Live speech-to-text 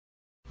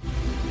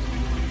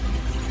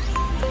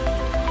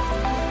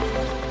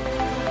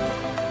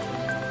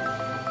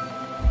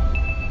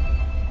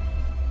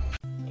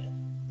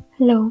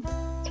Hello.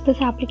 So this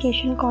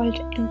application called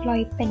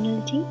Employee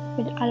Penalty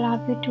will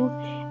allow you to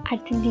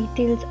add the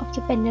details of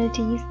the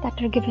penalties that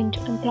are given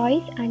to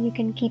employees, and you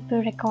can keep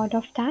a record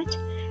of that,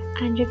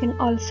 and you can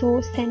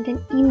also send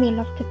an email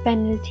of the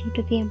penalty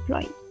to the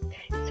employee.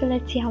 So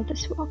let's see how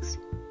this works.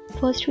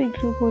 First we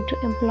will go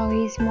to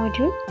Employees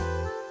module.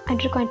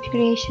 Under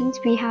configurations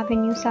we have a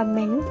new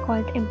submenu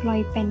called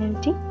Employee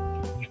Penalty.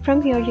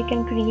 From here you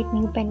can create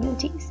new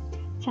penalties.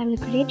 So I will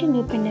create a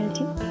new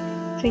penalty.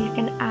 So you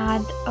can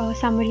add a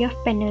summary of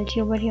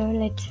penalty over here.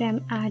 Let's say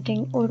I'm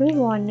adding oral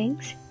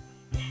warnings.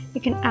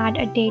 You can add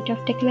a date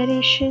of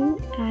declaration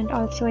and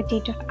also a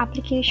date of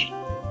application.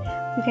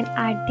 You can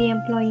add the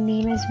employee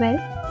name as well,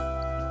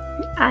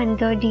 and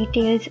the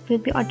details will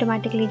be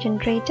automatically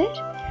generated.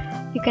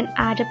 You can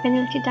add a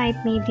penalty type,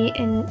 maybe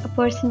in a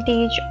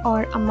percentage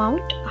or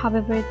amount,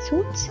 however it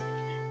suits,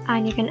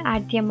 and you can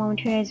add the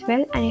amount here as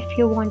well. And if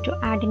you want to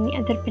add any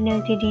other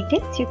penalty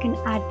details, you can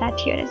add that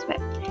here as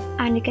well,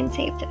 and you can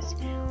save this.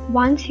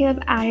 Once you have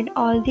added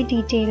all the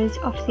details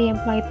of the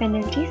employee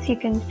penalties, you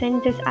can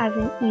send this as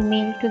an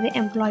email to the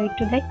employee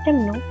to let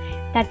them know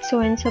that so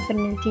and so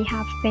penalty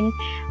have been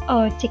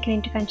taken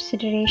into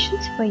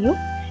considerations for you.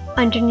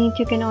 Underneath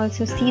you can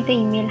also see the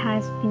email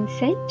has been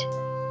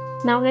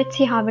sent. Now let's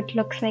see how it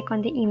looks like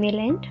on the email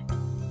end.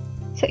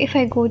 So if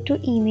I go to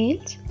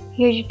emails,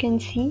 here you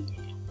can see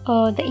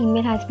the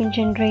email has been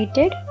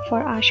generated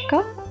for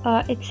Ashka.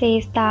 It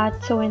says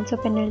that so and so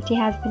penalty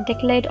has been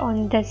declared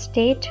on this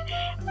date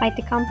by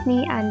the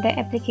company and the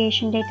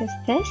application date is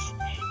this.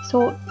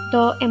 So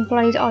the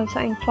employee is also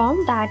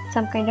informed that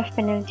some kind of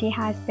penalty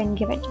has been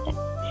given to them.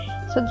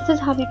 So this is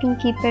how you can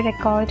keep a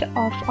record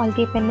of all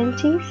the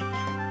penalties,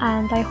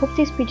 and I hope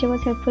this video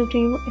was helpful to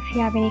you. If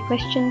you have any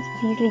questions,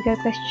 please leave your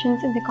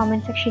questions in the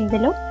comment section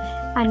below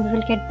and we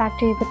will get back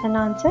to you with an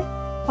answer.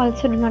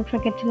 Also, do not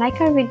forget to like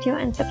our video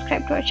and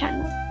subscribe to our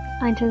channel.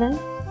 Until then,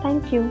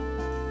 thank you.